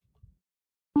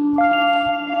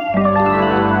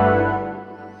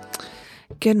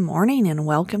Good morning and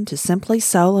welcome to Simply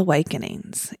Soul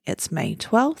Awakenings. It's May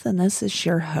 12th and this is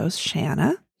your host,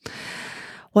 Shanna.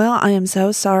 Well, I am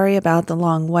so sorry about the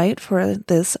long wait for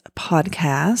this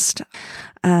podcast.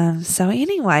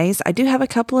 Anyways, I do have a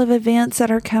couple of events that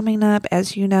are coming up.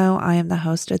 As you know, I am the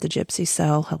host of the Gypsy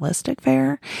Soul Holistic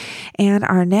Fair, and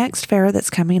our next fair that's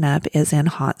coming up is in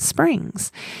Hot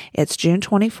Springs. It's June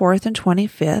 24th and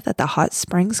 25th at the Hot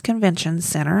Springs Convention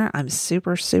Center. I'm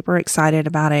super, super excited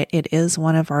about it. It is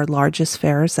one of our largest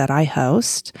fairs that I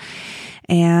host.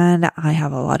 And I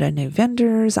have a lot of new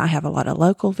vendors. I have a lot of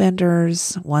local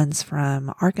vendors, ones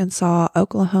from Arkansas,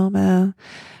 Oklahoma,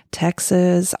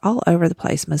 Texas, all over the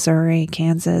place, Missouri,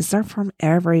 Kansas. They're from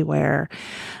everywhere.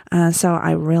 So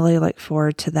I really look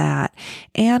forward to that.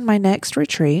 And my next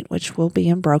retreat, which will be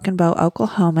in Broken Bow,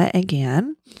 Oklahoma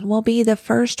again, will be the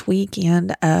first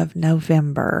weekend of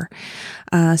November.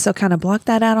 So kind of block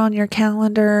that out on your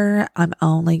calendar. I'm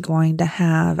going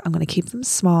to keep them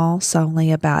small. So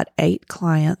only about 8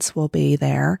 clients will be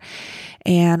there.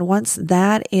 And once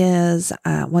I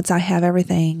have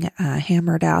everything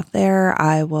hammered out there,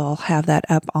 I will have that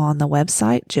up on the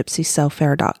website,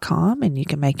 gypsysoulfair.com, and you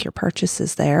can make your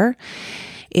purchases there.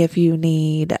 If you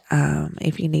need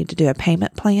to do a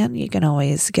payment plan, you can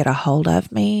always get a hold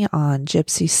of me on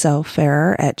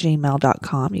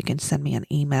gypsysoulfair@gmail.com. You can send me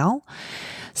an email.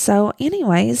 So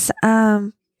anyways,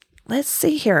 let's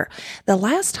see here. The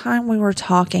last time we were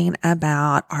talking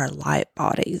about our light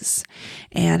bodies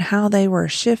and how they were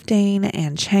shifting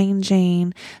and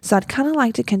changing. So I'd kind of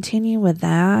like to continue with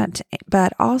that,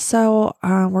 but also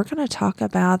we're going to talk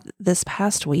about this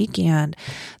past weekend,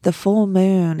 the full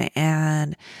moon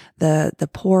and the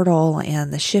portal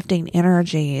and the shifting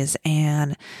energies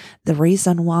and the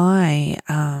reason why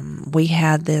we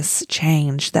had this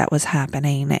change that was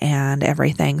happening and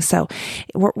everything. So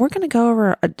we're going to go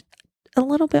over a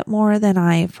little bit more than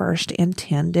I first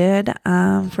intended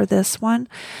for this one.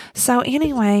 So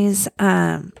anyways,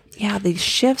 these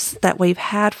shifts that we've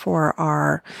had for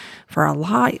our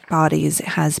light bodies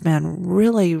has been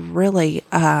really, really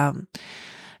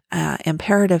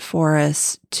imperative for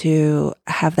us to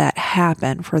have that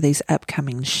happen for these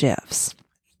upcoming shifts.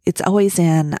 It's always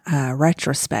in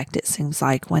retrospect, it seems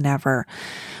like, whenever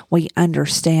we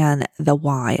understand the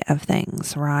why of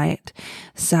things, right?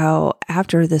 So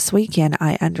after this weekend,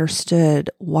 I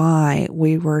understood why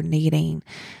we were needing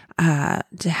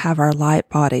to have our light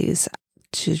bodies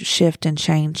to shift and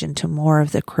change into more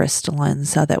of the crystalline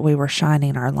so that we were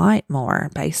shining our light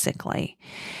more, basically.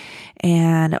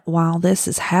 And while this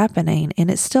is happening,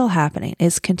 and it's still happening,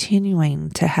 it's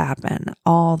continuing to happen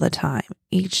all the time,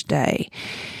 each day.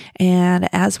 And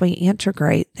as we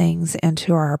integrate things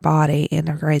into our body,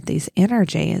 integrate these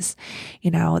energies,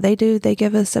 they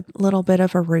give us a little bit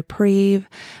of a reprieve,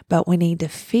 but we need to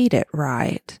feed it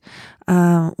right.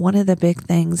 One of the big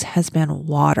things has been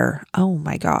water. Oh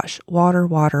my gosh, water,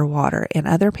 water, water. And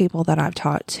other people that I've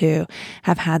talked to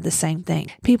have had the same thing.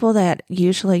 People that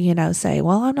usually, say,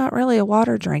 well, I'm not really a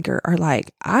water drinker, are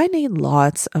like, I need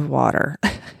lots of water.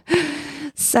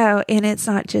 So, and it's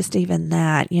not just even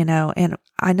that, and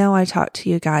I know I talked to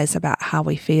you guys about how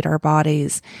we feed our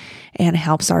bodies and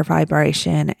helps our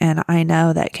vibration. And I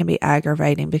know that can be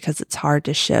aggravating because it's hard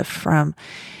to shift from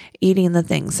eating the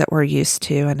things that we're used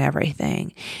to and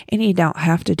everything. And you don't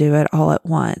have to do it all at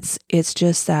once. It's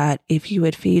just that if you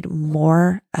would feed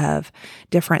more of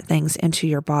different things into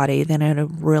your body, then it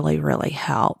would really, really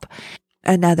help.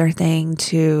 Another thing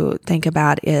to think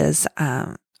about is,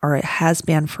 or it has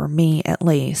been for me at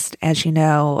least, as you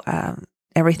know,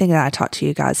 everything that I talk to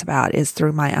you guys about is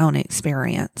through my own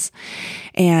experience.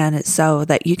 And so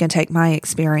that you can take my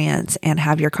experience and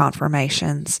have your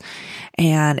confirmations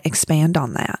and expand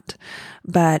on that.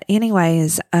 But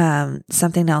anyways,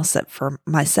 something else that for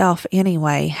myself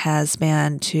anyway has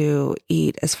been to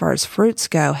eat, as far as fruits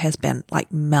go, has been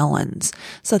like melons.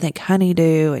 So think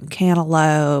honeydew and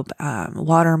cantaloupe,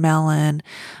 watermelon,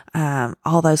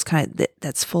 all those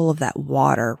that's full of that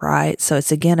water, right? So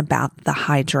it's again about the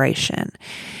hydration.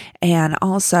 And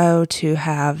also to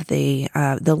have the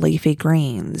leafy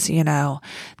greens,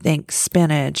 think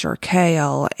spinach or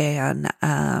kale and,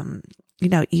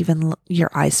 even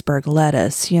your iceberg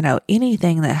lettuce,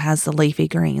 anything that has the leafy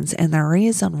greens. And the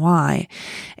reason why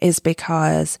is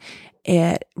because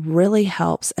it really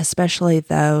helps, especially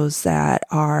those that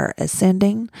are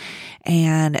ascending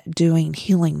and doing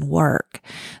healing work.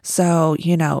 So,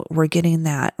 we're getting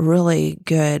that really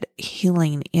good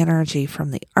healing energy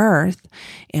from the earth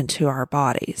into our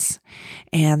bodies.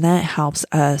 And that helps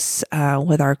us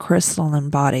with our crystalline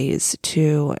bodies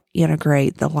to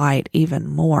integrate the light even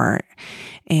more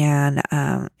and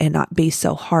not be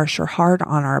so harsh or hard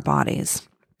on our bodies.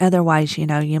 Otherwise,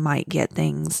 you might get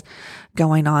things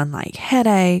going on like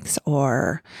headaches,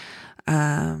 or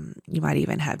you might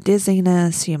even have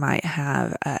dizziness. You might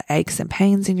have aches and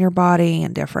pains in your body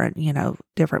and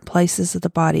different places of the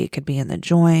body. It could be in the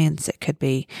joints. It could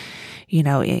be,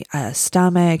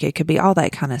 stomach. It could be all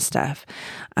that kind of stuff.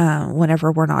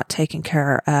 Whenever we're not taking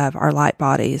care of our light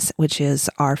bodies, which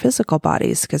is our physical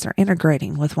bodies, because they're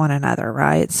integrating with one another,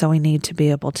 right? So we need to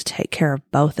be able to take care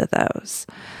of both of those.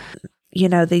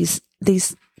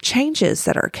 These changes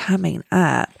that are coming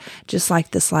up, just like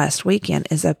this last weekend,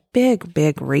 is a big,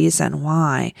 big reason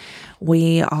why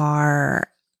we are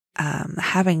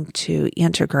having to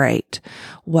integrate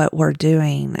what we're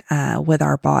doing with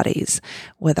our bodies,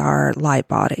 with our light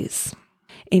bodies.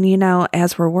 And,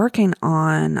 as we're working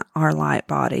on our light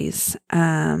bodies,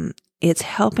 it's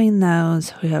helping those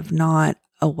who have not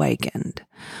awakened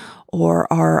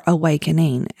or are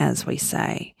awakening, as we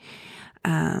say.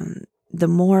 The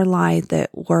more light that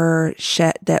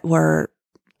we're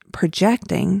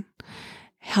projecting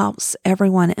helps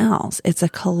everyone else. It's a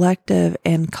collective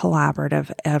and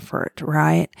collaborative effort,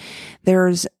 right?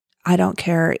 I don't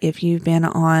care if you've been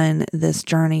on this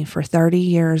journey for 30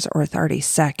 years or 30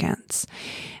 seconds.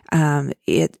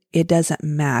 It doesn't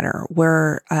matter.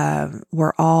 We're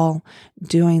all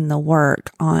doing the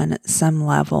work on some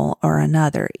level or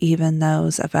another, even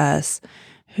those of us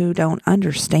who don't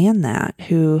understand that,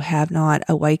 who have not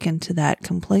awakened to that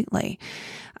completely.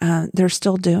 They're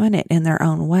still doing it in their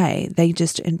own way. They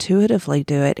just intuitively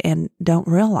do it and don't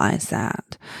realize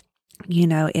that.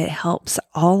 It helps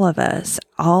all of us,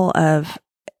 all of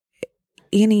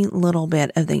any little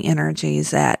bit of the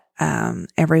energies that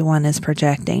everyone is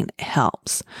projecting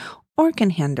helps. Or can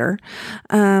hinder,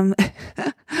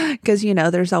 because,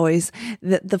 there's always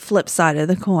the flip side of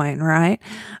the coin, right?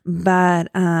 But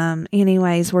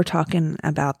anyways, we're talking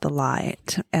about the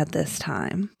light at this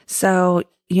time. So,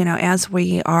 as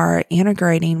we are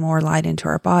integrating more light into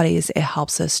our bodies, it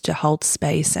helps us to hold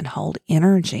space and hold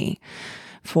energy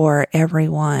for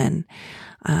everyone,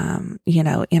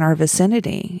 in our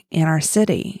vicinity, in our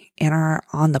city,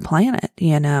 on the planet,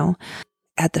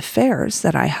 At the fairs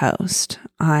that I host,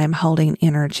 I'm holding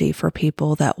energy for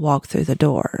people that walk through the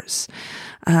doors.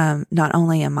 Not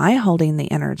only am I holding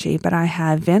the energy, but I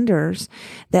have vendors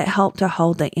that help to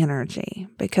hold the energy,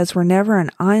 because we're never an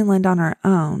island on our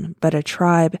own, but a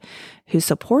tribe who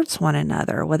supports one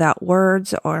another without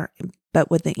words but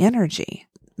with the energy.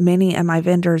 Many of my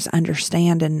vendors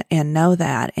understand and know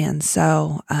that. And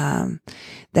so,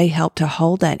 they help to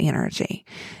hold that energy.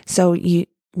 So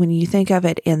when you think of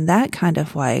it in that kind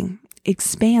of way,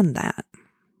 expand that.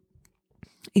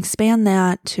 Expand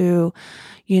that to,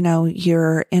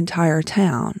 your entire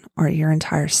town or your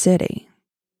entire city,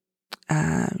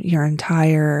 your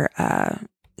entire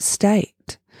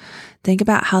state. Think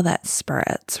about how that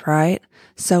spreads, right?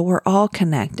 So we're all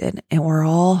connected and we're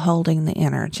all holding the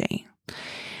energy.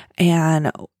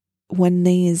 And when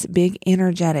these big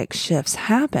energetic shifts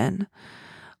happen,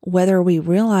 whether we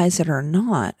realize it or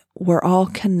not, we're all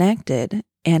connected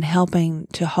and helping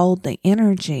to hold the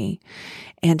energy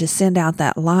and to send out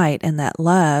that light and that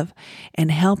love, and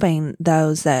helping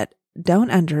those that don't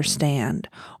understand,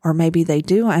 or maybe they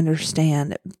do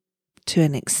understand to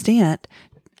an extent,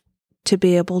 to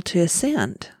be able to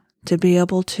ascend, to be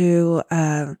able to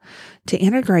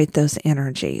integrate those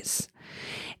energies.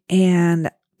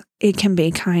 And it can be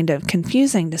kind of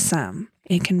confusing to some.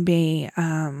 It can be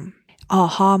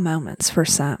aha moments for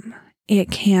some. It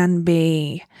can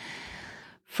be,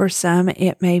 for some,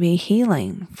 it may be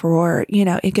healing. For,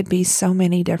 it could be so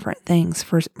many different things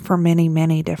for many,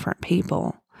 many different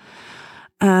people.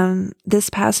 This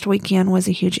past weekend was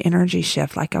a huge energy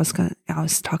shift, like I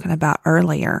was talking about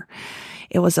earlier.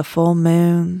 It was a full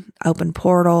moon, open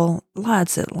portal,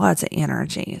 lots of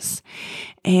energies.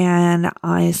 And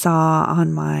I saw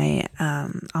on my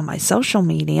social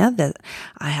media that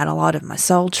I had a lot of my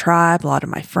soul tribe, a lot of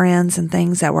my friends and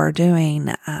things that were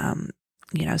doing,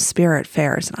 spirit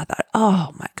fairs. And I thought,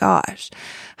 oh my gosh,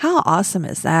 how awesome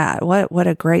is that? What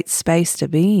a great space to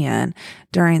be in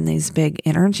during these big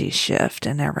energy shift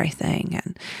and everything.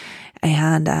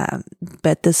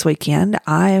 But this weekend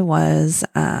I was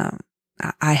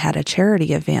I had a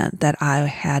charity event that I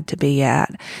had to be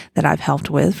at that I've helped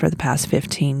with for the past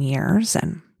 15 years.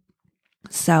 And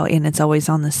it's always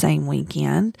on the same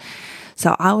weekend.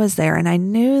 So I was there, and I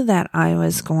knew that I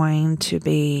was going to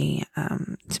be,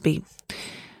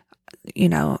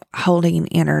 holding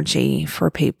energy for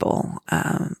people,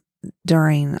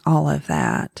 during all of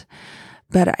that.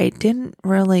 But I didn't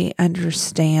really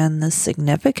understand the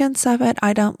significance of it,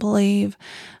 I don't believe,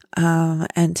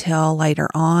 until later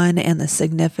on, and the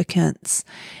significance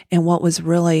and what was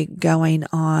really going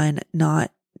on,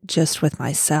 not just with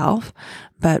myself,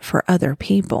 but for other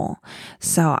people.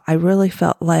 So I really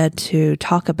felt led to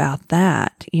talk about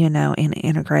that, and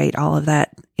integrate all of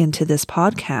that into this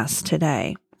podcast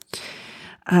today.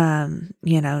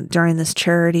 During this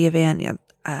charity event,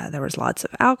 there was lots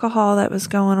of alcohol that was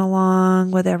going along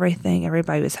with everything.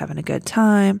 Everybody was having a good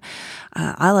time.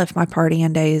 I left my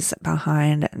partying days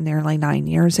behind nearly 9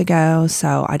 years ago,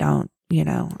 so I don't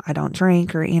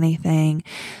drink or anything.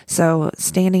 So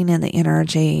standing in the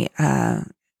energy,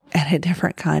 at a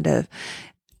different kind of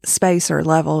space or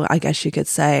level, I guess you could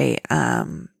say,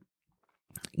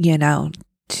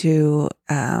 to,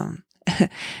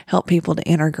 help people to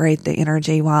integrate the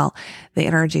energy while the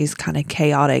energy is kind of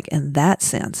chaotic in that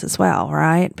sense as well,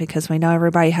 right? Because we know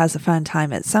everybody has a fun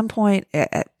time at some point,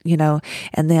 and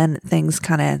then things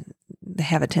kind of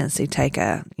have a tendency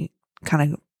to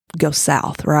kind of go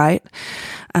south, right?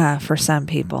 For some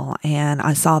people. And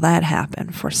I saw that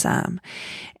happen for some.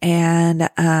 And,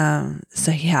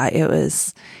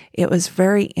 it was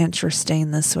very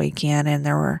interesting this weekend, and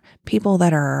there were people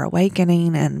that are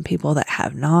awakening and people that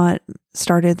have not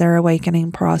started their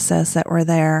awakening process that were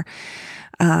there.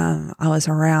 I was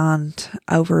around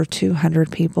over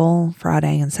 200 people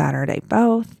Friday and Saturday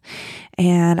both.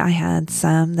 And I had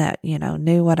some that,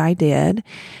 knew what I did.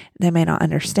 They may not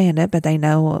understand it, but they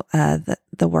know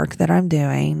the work that I'm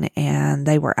doing, and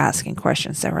they were asking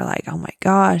questions. They were like, oh my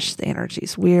gosh, the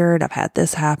energy's weird. I've had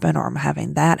this happen, or I'm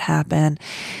having that happen.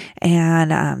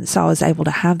 And so I was able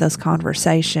to have those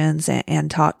conversations and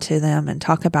talk to them and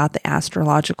talk about the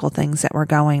astrological things that were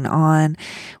going on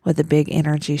with the big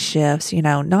energy shifts.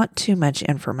 Not too much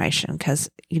information, because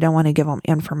you don't want to give them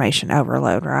information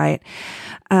overload, right?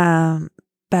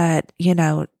 But,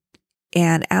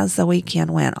 and as the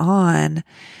weekend went on,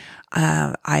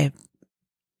 I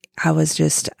was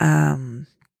just, I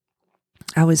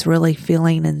was really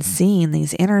feeling and seeing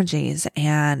these energies,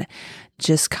 and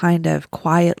just kind of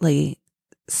quietly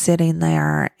sitting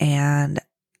there and,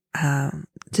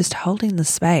 just holding the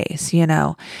space.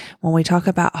 When we talk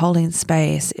about holding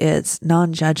space, it's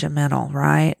non-judgmental,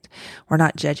 right? We're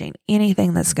not judging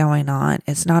anything that's going on.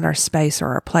 It's not our space or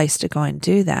our place to go and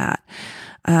do that.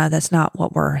 That's not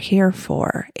what we're here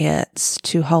for. It's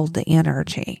to hold the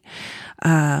energy,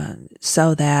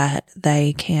 so that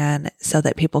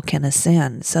people can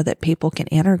ascend, so that people can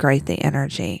integrate the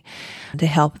energy, to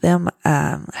help them,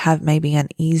 have maybe an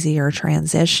easier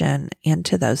transition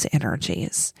into those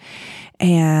energies.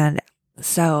 And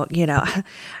so,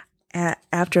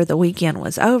 after the weekend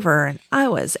was over, and I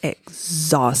was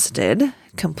exhausted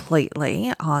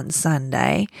completely on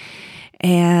Sunday,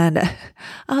 and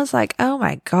I was like, oh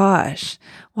my gosh,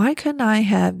 why couldn't I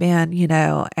have been,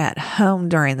 at home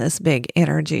during this big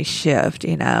energy shift,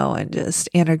 and just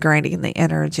integrating the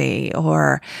energy,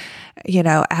 or,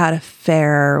 at a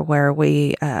fair where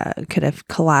we could have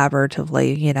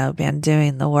collaboratively, been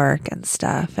doing the work and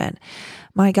stuff. And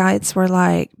my guides were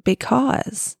like,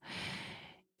 because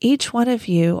each one of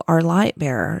you are light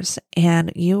bearers,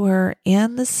 and you were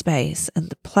in the space and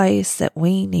the place that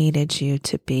we needed you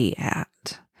to be at.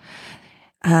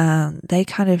 They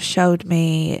kind of showed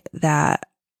me that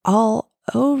all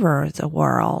over the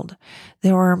world,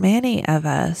 there were many of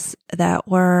us that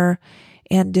were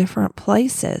in different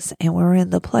places, and we're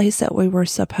in the place that we were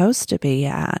supposed to be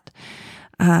at,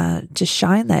 to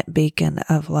shine that beacon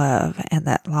of love and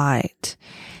that light,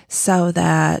 so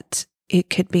that it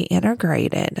could be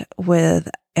integrated with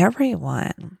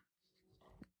everyone,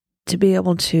 to be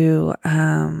able to,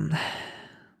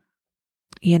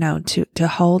 to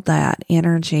hold that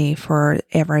energy for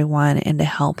everyone, and to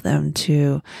help them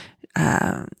to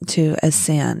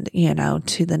ascend,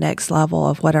 to the next level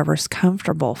of whatever's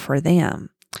comfortable for them.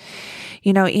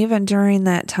 Even during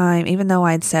that time, even though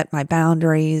I'd set my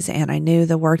boundaries, and I knew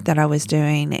the work that I was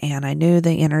doing, and I knew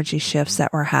the energy shifts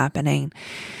that were happening,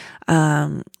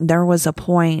 there was a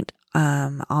point,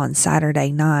 on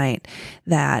Saturday night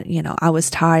that, I was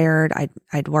tired.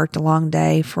 I'd worked a long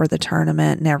day for the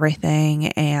tournament and everything.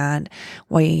 And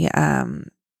we,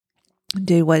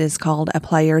 do what is called a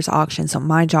player's auction. So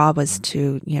my job was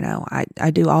to,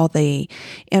 I do all the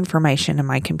information in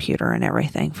my computer and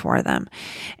everything for them.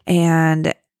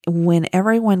 And when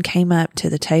everyone came up to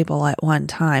the table at one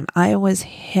time, I was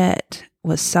hit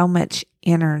with so much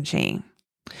energy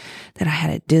that I had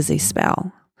a dizzy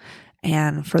spell.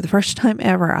 And for the first time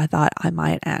ever, I thought I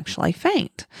might actually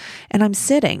faint. And I'm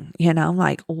sitting, I'm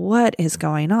like, what is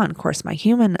going on? Of course, my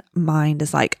human mind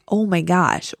is like, oh my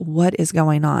gosh, what is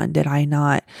going on? Did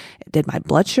my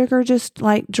blood sugar just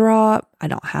like drop? I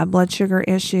don't have blood sugar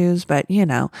issues, but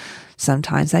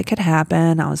sometimes that could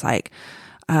happen. I was like,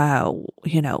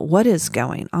 what is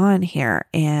going on here?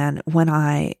 And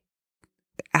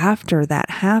after that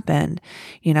happened,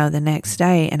 the next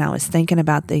day, and I was thinking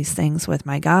about these things with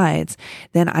my guides,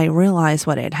 then I realized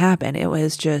what had happened. It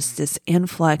was just this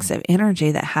influx of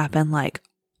energy that happened like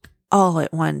all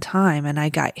at one time, and I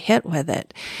got hit with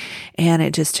it. And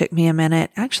it just took me a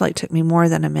minute. Actually, it took me more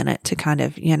than a minute to kind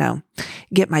of,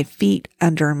 get my feet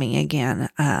under me again.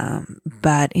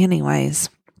 But anyways,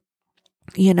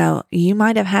 you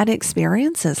might have had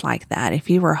experiences like that if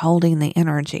you were holding the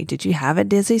energy. Did you have a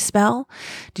dizzy spell?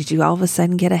 Did you all of a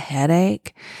sudden get a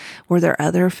headache? Were there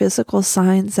other physical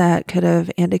signs that could have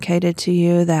indicated to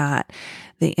you that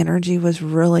the energy was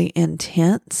really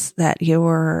intense, that you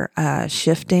were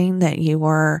shifting, that you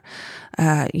were,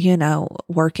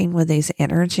 working with these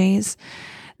energies?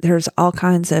 There's all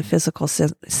kinds of physical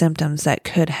symptoms that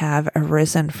could have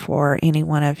arisen for any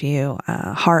one of you,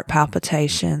 heart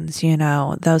palpitations,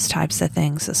 those types of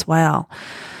things as well.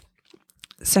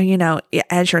 So,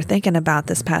 as you're thinking about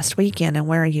this past weekend and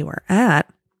where you were at,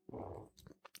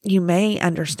 you may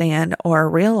understand or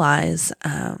realize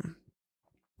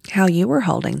how you were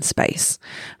holding space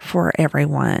for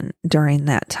everyone during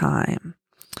that time.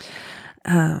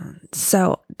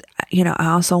 So,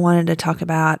 I also wanted to talk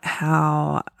about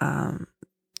how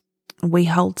we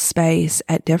hold space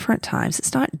at different times.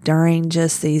 It's not during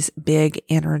just these big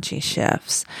energy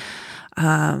shifts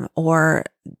or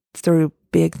through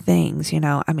big things.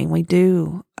 We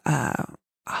do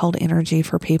hold energy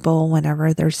for people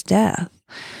whenever there's death,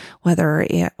 whether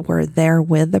we're there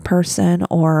with the person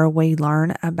or we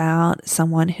learn about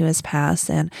someone who has passed,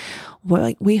 and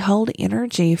we hold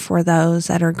energy for those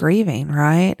that are grieving,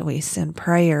 right? We send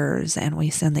prayers and we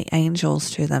send the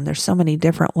angels to them. There's so many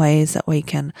different ways that we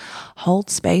can hold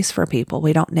space for people.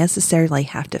 We don't necessarily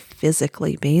have to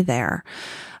physically be there.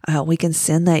 We can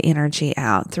send that energy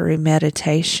out through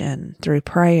meditation, through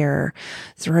prayer,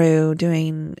 through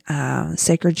doing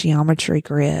sacred geometry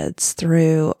grids,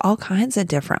 through all kinds of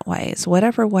different ways.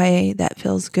 Whatever way that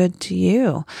feels good to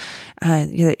you,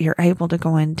 you're able to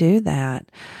go and do that.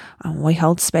 We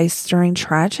hold space during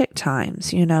tragic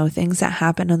times, things that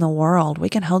happen in the world. We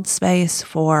can hold space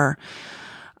for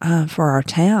our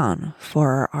town,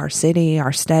 for our city,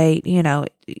 our state,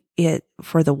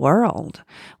 for the world.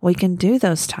 We can do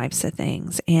those types of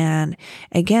things. And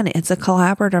again, it's a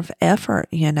collaborative effort,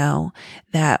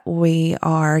 that we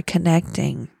are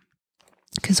connecting,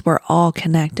 because we're all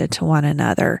connected to one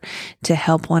another to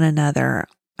help one another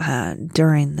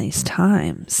during these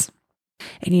times.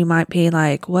 And you might be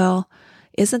like, well,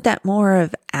 isn't that more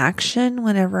of action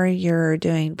whenever you're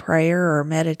doing prayer or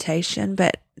meditation?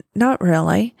 But not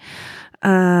really,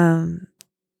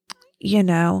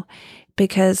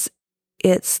 because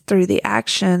it's through the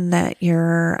action that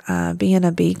you're being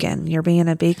a beacon. You're being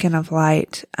a beacon of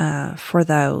light for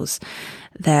those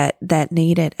that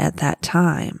need it at that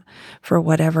time. For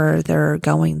whatever they're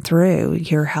going through,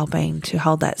 you're helping to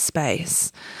hold that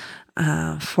space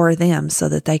for them so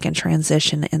that they can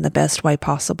transition in the best way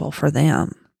possible for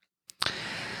them.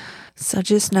 So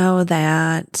just know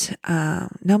that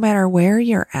no matter where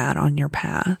you're at on your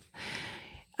path,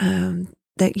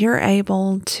 that you're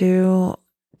able to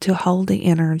hold the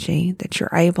energy, that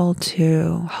you're able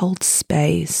to hold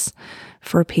space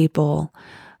for people,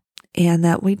 and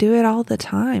that we do it all the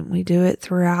time. We do it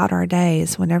throughout our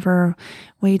days. Whenever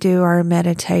we do our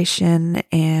meditation,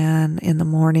 and in the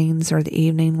mornings or the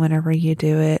evening, whenever you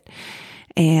do it,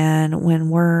 and when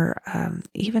we're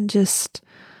even just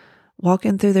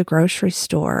walking through the grocery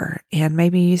store, and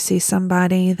maybe you see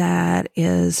somebody that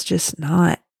is just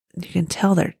not, you can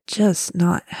tell they're just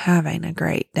not having a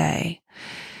great day.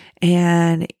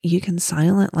 And you can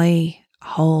silently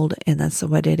hold, and that's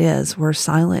what it is. We're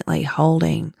silently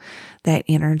holding that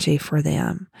energy for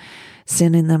them,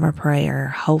 sending them a prayer,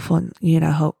 hopeful,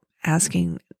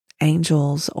 asking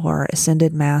angels or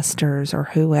ascended masters or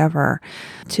whoever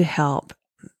to help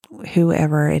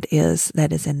whoever it is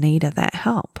that is in need of that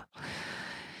help.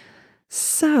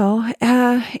 So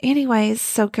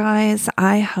guys,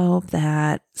 I hope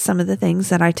that some of the things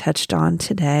that I touched on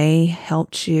today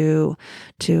helped you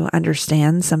to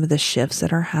understand some of the shifts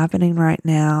that are happening right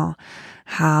now,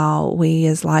 how we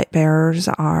as light bearers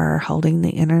are holding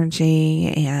the energy,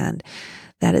 and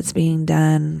that it's being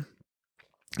done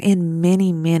in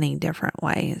many, many different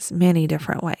ways, many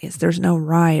different ways. There's no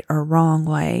right or wrong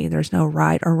way. There's no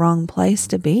right or wrong place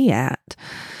to be at.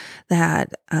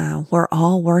 That we're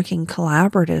all working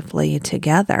collaboratively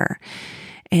together,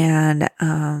 and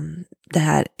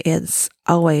that it's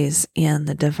always in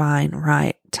the divine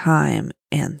right time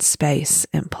and space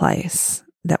and place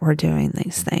that we're doing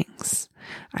these things.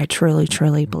 I truly,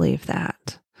 truly believe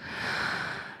that.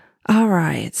 All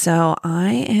right, so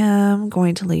I am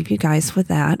going to leave you guys with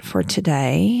that for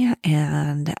today,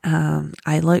 and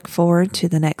I look forward to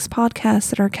the next podcasts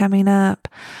that are coming up.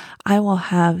 I will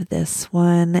have this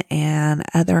one and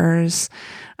others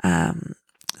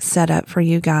set up for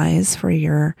you guys for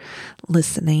your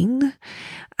listening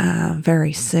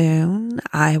very soon.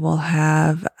 I'll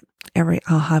have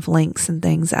links and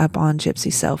things up on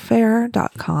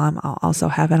gypsysoulfair.com. I'll also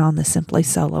have it on the Simply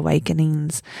Soul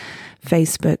Awakenings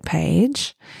Facebook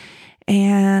page.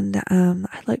 And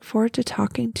I look forward to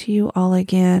talking to you all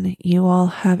again. You all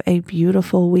have a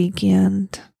beautiful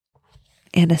weekend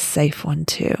and a safe one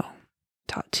too.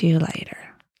 Talk to you later.